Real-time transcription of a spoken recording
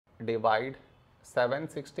divide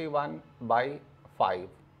 761 by 5.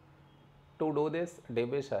 To do this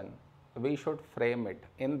division, we should frame it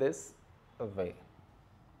in this way.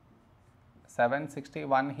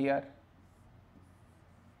 761 here,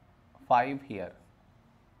 5 here.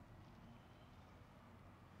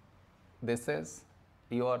 This is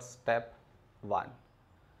your step 1.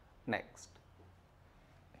 Next,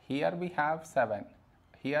 here we have 7,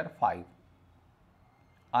 here 5.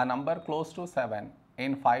 A number close to 7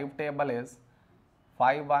 in 5 table is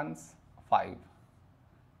 5 ones 5.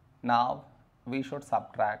 Now we should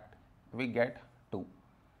subtract, we get 2.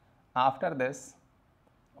 After this,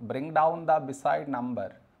 bring down the beside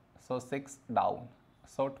number, so 6 down,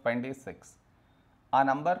 so 26. A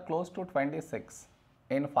number close to 26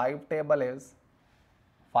 in 5 table is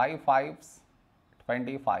 5 5s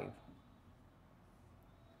 25.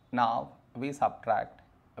 Now we subtract,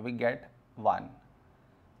 we get 1.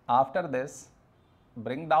 After this,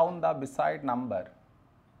 bring down the beside number,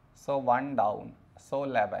 so 1 down, so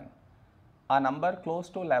 11. A number close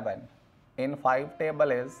to 11 in 5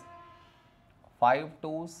 table is 5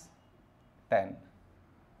 2s 10.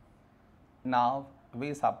 Now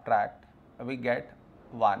we subtract, we get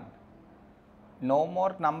 1. No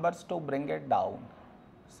more numbers to bring it down,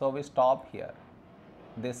 so we stop here.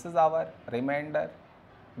 This is our remainder,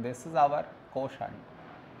 this is our quotient.